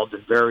involved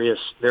in various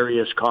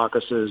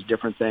caucuses,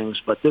 different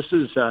things. But this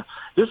is a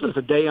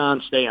day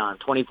on, stay on,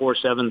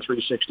 24/7,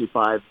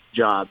 365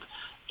 job,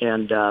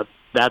 and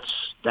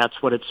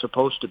that's what it's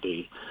supposed to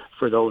be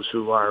for those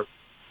who are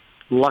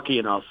lucky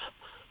enough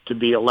to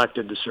be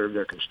elected to serve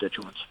their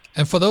constituents.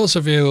 And for those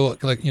of you,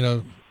 like, you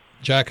know,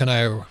 Jack and I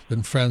have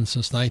been friends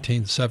since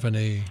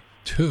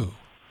 1972.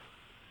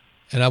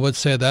 And I would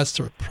say that's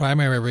the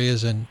primary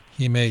reason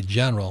he made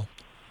general,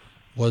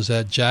 was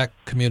that Jack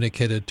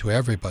communicated to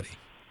everybody.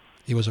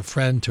 He was a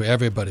friend to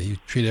everybody. He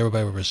treated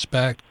everybody with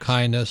respect,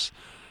 kindness,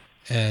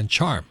 and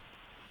charm.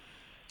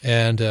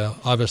 And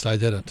obviously I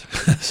didn't.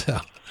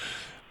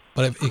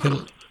 But if you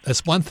can,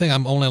 that's one thing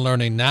I'm only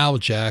learning now,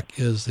 Jack,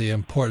 is the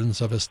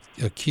importance of us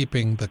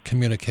keeping the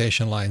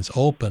communication lines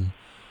open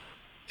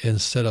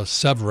instead of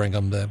severing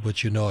them,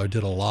 which you know I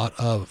did a lot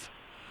of.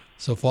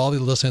 So for all of you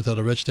listening to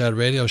the Rich Dad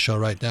Radio Show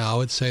right now, I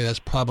would say that's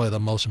probably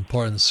the most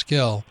important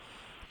skill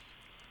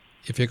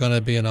if you're going to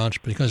be an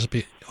entrepreneur, you're going to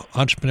be an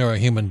entrepreneur, a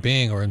human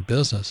being, or in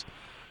business,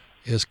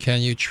 is,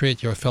 can you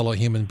treat your fellow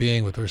human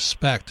being with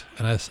respect?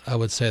 And I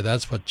would say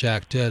that's what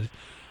Jack did.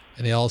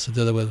 And he also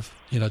did it with,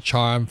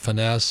 charm,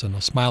 finesse, and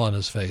a smile on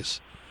his face.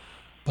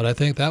 But I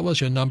think that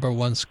was your number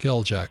one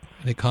skill, Jack.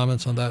 Any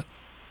comments on that?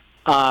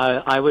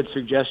 I would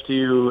suggest to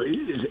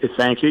you,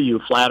 thank you. You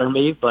flatter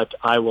me, but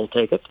I will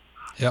take it.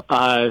 Yep.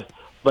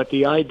 But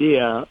the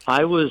idea,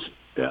 I was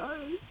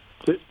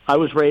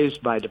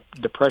raised by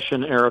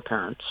Depression-era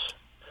parents,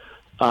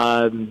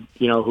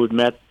 who'd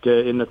met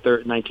in the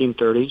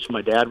 1930s.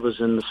 My dad was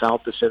in the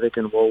South Pacific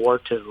in World War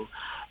II,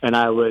 and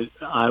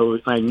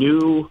I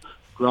knew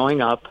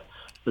growing up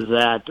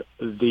that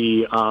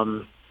the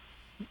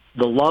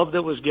love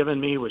that was given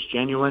me was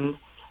genuine.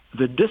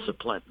 The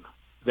discipline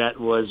that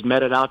was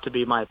meted out to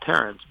be by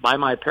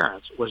my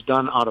parents, was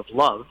done out of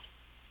love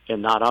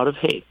and not out of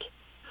hate,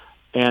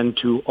 and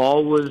to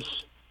always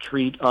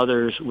treat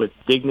others with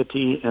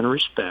dignity and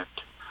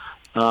respect.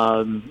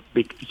 So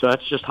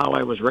that's just how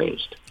I was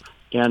raised.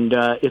 And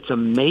it's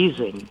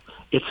amazing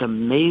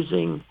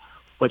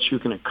what you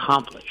can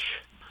accomplish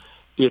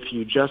if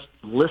you just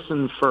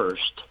listen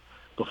first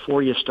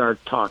before you start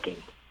talking.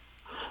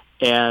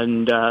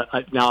 And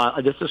now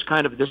this is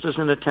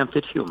an attempt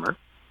at humor,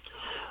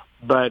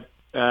 but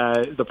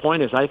the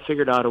point is I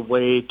figured out a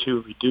way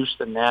to reduce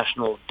the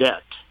national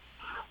debt.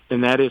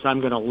 And that is,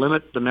 I'm going to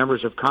limit the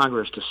members of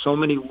Congress to so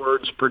many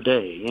words per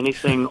day.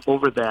 Anything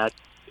over that,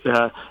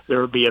 there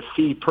will be a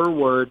fee per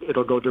word.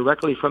 It'll go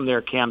directly from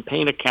their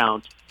campaign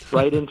account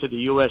right into the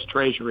U.S.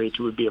 Treasury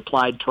to be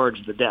applied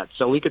towards the debt.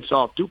 So we could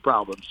solve two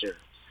problems here.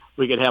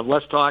 We could have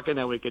less talking,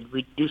 and we could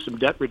do some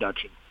debt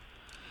reduction.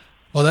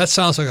 Well, that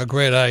sounds like a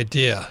great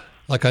idea.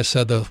 Like I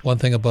said, the one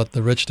thing about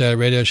the Rich Dad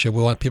Radio Show,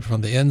 we want people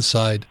from the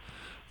inside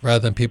rather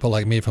than people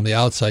like me from the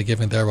outside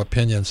giving their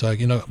opinion. So,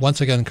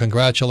 once again,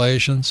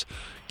 congratulations.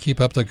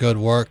 Keep up the good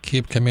work.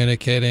 Keep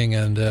communicating.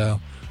 And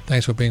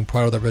thanks for being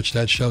part of the Rich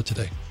Dad Show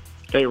today.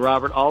 Hey,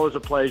 Robert, always a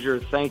pleasure.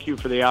 Thank you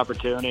for the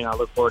opportunity, and I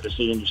look forward to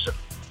seeing you soon.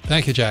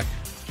 Thank you, Jack.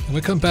 When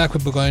we come back,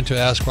 we're going to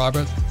ask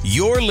Robert.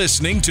 You're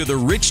listening to the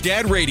Rich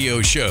Dad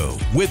Radio Show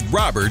with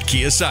Robert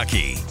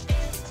Kiyosaki.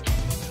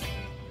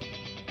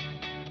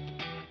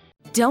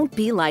 Don't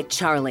be like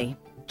Charlie.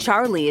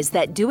 Charlie is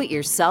that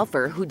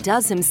do-it-yourselfer who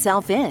does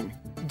himself in.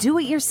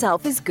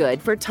 Do-it-yourself is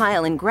good for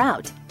tile and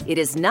grout. It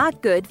is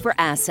not good for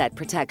asset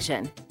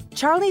protection.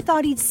 Charlie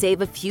thought he'd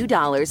save a few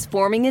dollars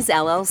forming his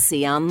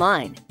LLC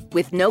online.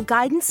 With no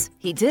guidance,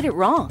 he did it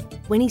wrong.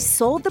 When he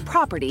sold the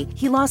property,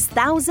 he lost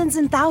thousands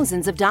and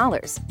thousands of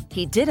dollars.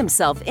 He did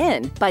himself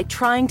in by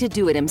trying to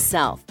do it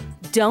himself.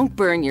 Don't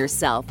burn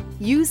yourself.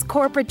 Use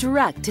Corporate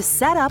Direct to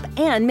set up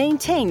and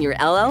maintain your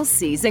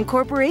LLCs and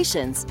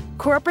corporations.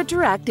 Corporate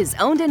Direct is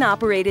owned and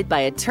operated by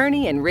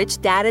attorney and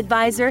Rich Dad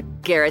advisor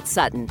Garrett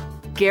Sutton.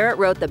 Garrett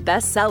wrote the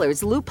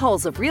bestsellers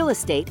Loopholes of Real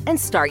Estate and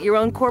Start Your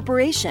Own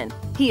Corporation.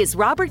 He is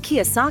Robert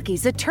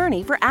Kiyosaki's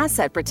attorney for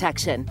asset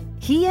protection.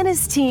 He and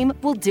his team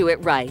will do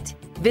it right.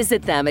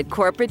 Visit them at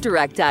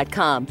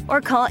corporatedirect.com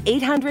or call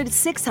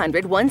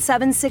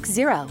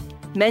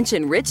 800-600-1760.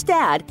 Mention Rich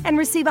Dad and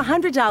receive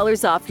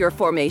 $100 off your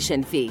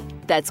formation fee.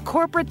 That's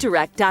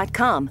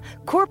corporatedirect.com.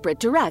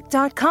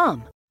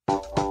 corporatedirect.com.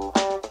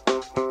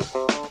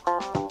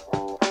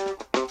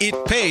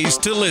 It pays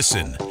to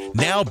listen.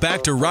 Now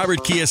back to Robert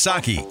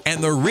Kiyosaki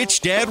and the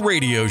Rich Dad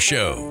Radio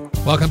Show.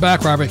 Welcome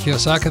back, Robert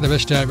Kiyosaki, the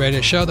Rich Dad Radio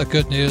Show, the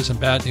good news and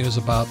bad news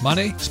about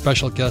money.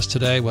 Special guest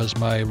today was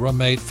my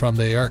roommate from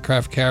the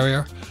aircraft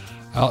carrier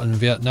out in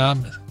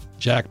Vietnam,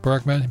 Jack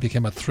Bergman. He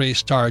became a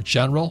 3-star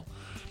general.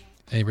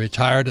 And he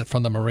retired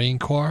from the Marine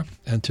Corps,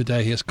 and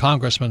today he is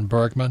Congressman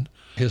Bergman.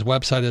 His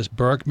website is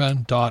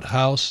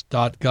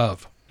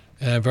bergman.house.gov.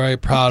 And I'm very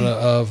proud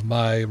of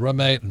my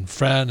roommate and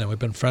friend, and we've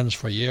been friends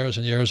for years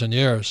and years and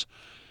years.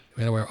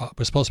 We're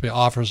supposed to be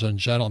officers and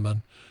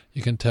gentlemen.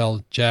 You can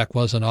tell Jack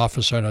was an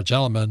officer and a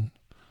gentleman.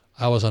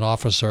 I was an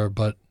officer,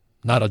 but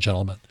not a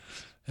gentleman.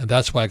 And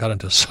that's why I got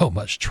into so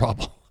much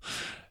trouble.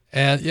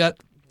 And yet,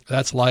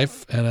 that's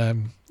life, and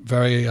I'm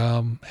very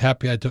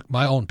happy I took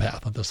my own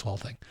path on this whole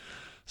thing.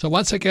 So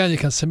once again, you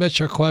can submit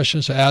your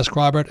questions to Ask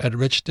Robert at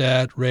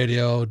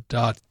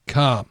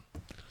richdadradio.com.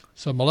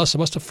 So Melissa,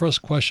 what's the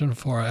first question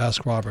for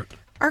Ask Robert?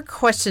 Our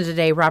question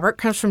today, Robert,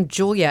 comes from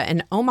Julia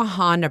in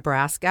Omaha,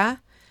 Nebraska.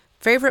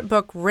 Favorite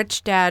book,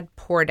 Rich Dad,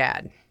 Poor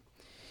Dad.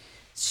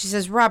 She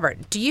says,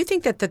 Robert, do you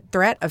think that the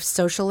threat of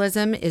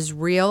socialism is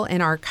real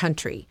in our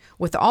country?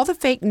 With all the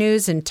fake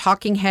news and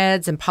talking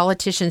heads and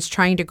politicians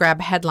trying to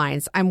grab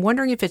headlines, I'm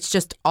wondering if it's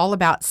just all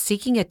about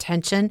seeking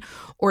attention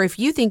or if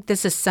you think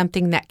this is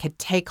something that could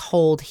take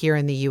hold here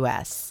in the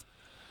U.S.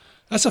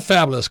 That's a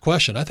fabulous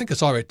question. I think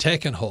it's already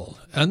taken hold.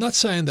 And I'm not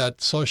saying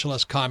that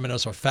socialists,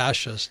 communists, or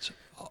fascists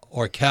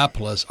or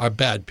capitalists are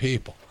bad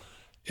people.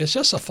 It's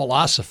just a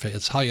philosophy.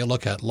 It's how you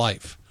look at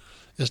life.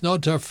 It's no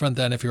different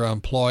than if you're an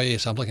employee,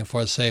 so I'm looking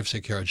for a safe,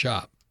 secure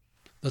job.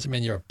 Doesn't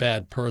mean you're a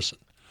bad person.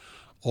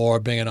 Or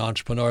being an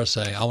entrepreneur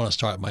saying, I want to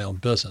start my own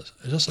business.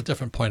 It's just a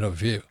different point of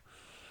view.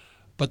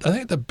 But I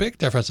think the big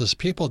difference is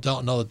people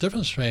don't know the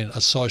difference between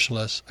a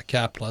socialist, a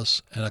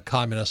capitalist, and a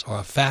communist or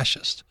a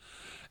fascist.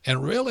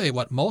 And really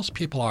what most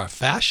people are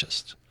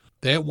fascists.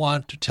 They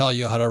want to tell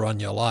you how to run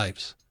your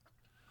lives.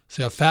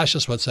 See, a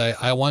fascist would say,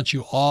 I want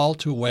you all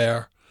to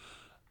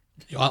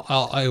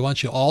I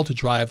want you all to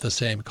drive the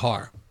same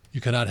car.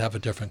 You cannot have a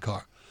different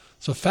car.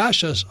 So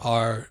fascists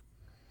are,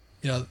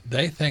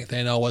 they think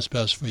they know what's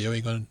best for you,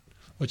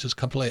 which is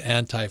completely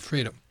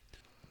anti-freedom.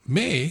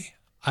 Me,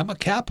 I'm a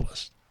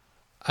capitalist.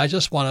 I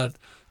just want to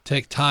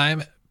take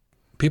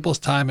people's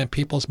time and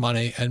people's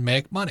money and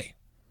make money.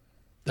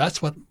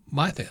 That's what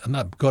my thing. I'm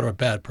not a good or a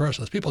bad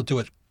person. People do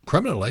it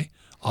criminally,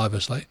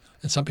 obviously,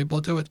 and some people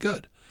do it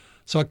good.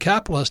 So a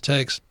capitalist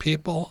takes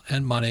people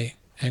and money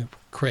and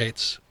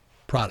creates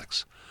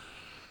products.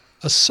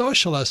 A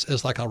socialist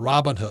is like a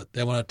Robin Hood.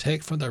 They want to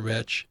take from the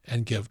rich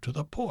and give to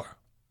the poor.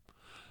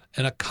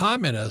 And a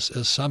communist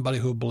is somebody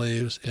who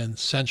believes in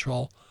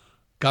centralized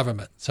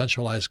government.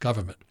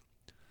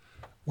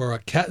 Where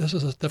this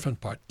is a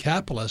different part.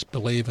 Capitalists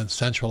believe in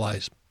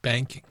centralized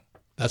banking.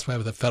 That's why we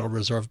have the Federal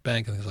Reserve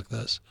Bank and things like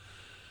this.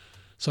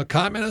 So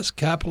communists,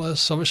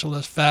 capitalists,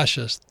 socialists,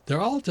 fascists,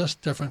 they're all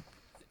just different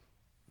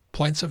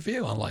points of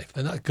view on life.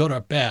 They're not good or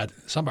bad.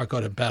 Some are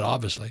good or bad,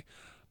 obviously,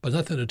 but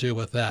nothing to do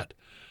with that.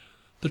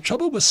 The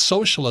trouble with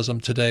socialism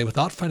today,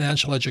 without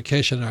financial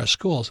education in our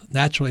schools,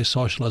 naturally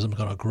socialism is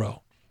going to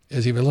grow.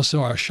 As if you listen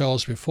to our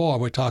shows before,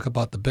 we talk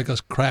about the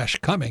biggest crash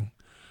coming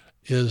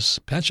is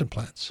pension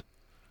plans.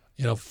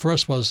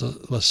 First was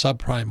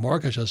subprime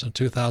mortgages in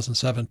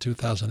 2007,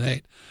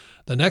 2008.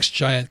 The next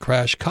giant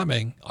crash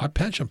coming are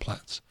pension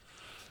plans.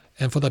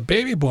 And for the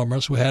baby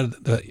boomers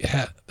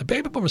the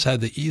baby boomers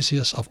had the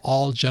easiest of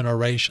all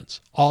generations.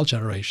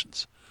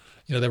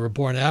 They were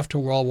born after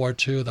World War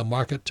II. The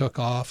market took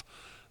off.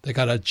 They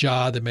got a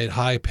job. They made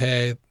high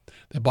pay.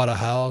 They bought a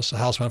house. The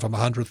house went from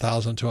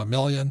 $100,000 to $1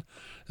 million.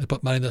 They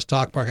put money in the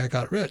stock market,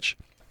 got rich.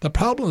 The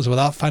problem is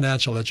without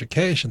financial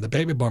education, the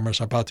baby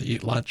boomers are about to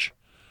eat lunch.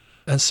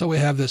 And so we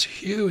have this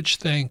huge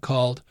thing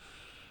called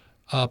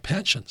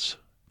pensions.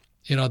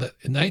 That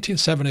in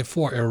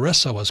 1974,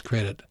 ERISA was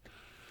created.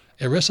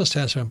 ERISA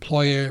stands for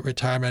Employee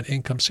Retirement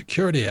Income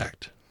Security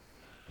Act.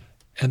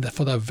 And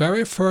for the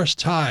very first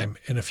time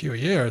in a few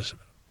years,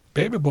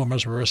 baby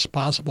boomers were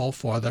responsible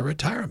for their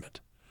retirement.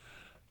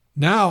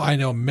 Now I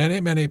know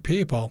many, many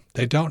people,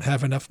 they don't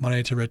have enough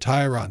money to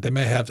retire on. They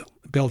may have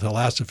been able to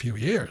last a few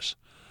years,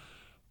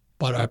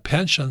 but our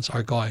pensions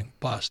are going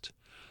bust.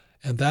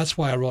 And that's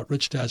why I wrote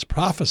Rich Dad's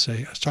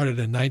Prophecy. I started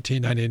in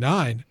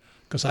 1999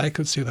 because I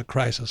could see the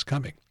crisis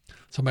coming.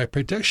 So my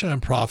prediction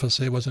and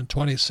prophecy was in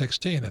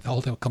 2016 that the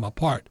whole thing would come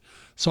apart.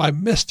 So I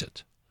missed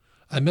it.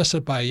 I missed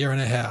it by a year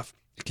and a half.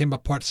 It came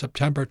apart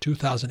September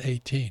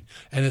 2018,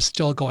 and it's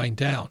still going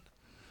down.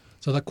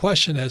 So the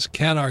question is,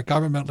 can our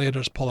government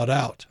leaders pull it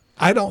out?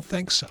 I don't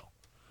think so.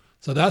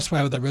 So that's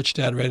why with the Rich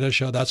Dad Radio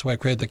Show, that's why I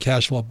created the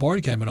cash flow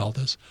board game and all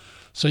this.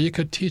 So you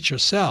could teach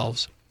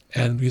yourselves,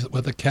 and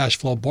with the cash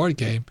flow board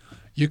game,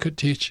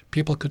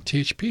 people could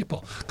teach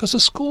people. Because the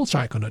schools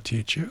aren't going to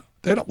teach you.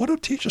 What do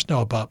teachers know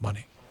about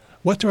money?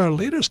 What do our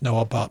leaders know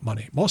about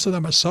money? Most of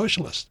them are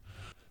socialists.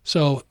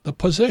 So the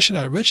position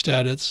at Rich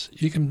Dad is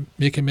you can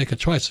make a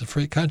choice. It's a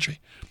free country.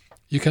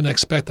 You can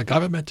expect the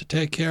government to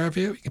take care of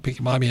you. You can pick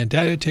your mommy and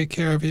daddy to take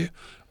care of you,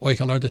 or you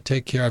can learn to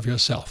take care of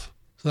yourself.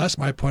 So that's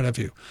my point of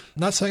view.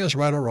 I'm not saying it's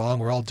right or wrong.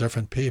 We're all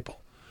different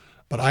people.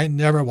 But I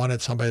never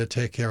wanted somebody to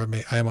take care of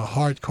me. I am a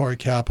hardcore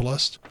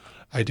capitalist.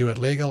 I do it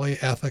legally,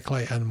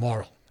 ethically, and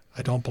moral.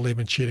 I don't believe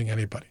in cheating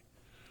anybody.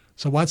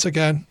 So once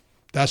again,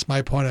 that's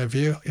my point of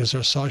view. Is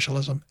there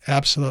socialism?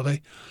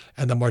 Absolutely.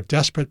 And the more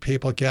desperate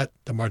people get,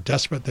 the more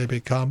desperate they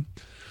become.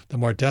 The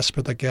more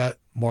desperate they get,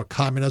 more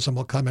communism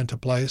will come into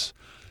place.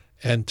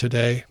 And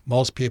today,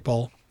 most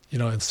people,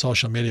 in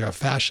social media are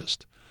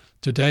fascist.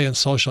 Today in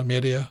social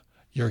media,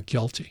 you're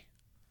guilty.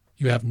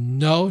 You have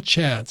no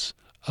chance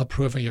of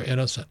proving you're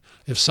innocent.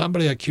 If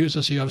somebody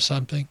accuses you of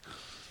something,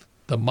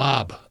 the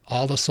mob,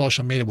 all the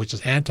social media, which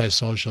is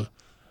antisocial,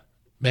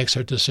 makes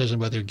their decision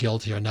whether you're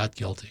guilty or not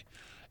guilty.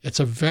 It's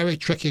a very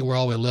tricky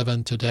world we live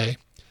in today.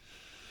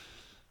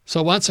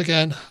 So once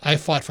again, I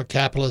fought for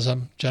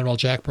capitalism. General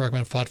Jack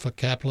Bergman fought for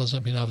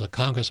capitalism. The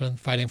congressman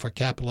fighting for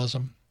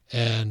capitalism.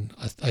 And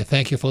I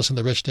thank you for listening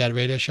to the Rich Dad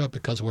Radio Show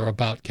because we're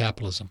about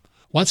capitalism.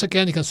 Once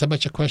again, you can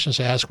submit your questions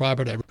to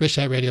AskRobert at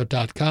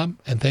richdadradio.com.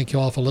 And thank you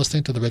all for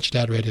listening to the Rich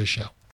Dad Radio Show.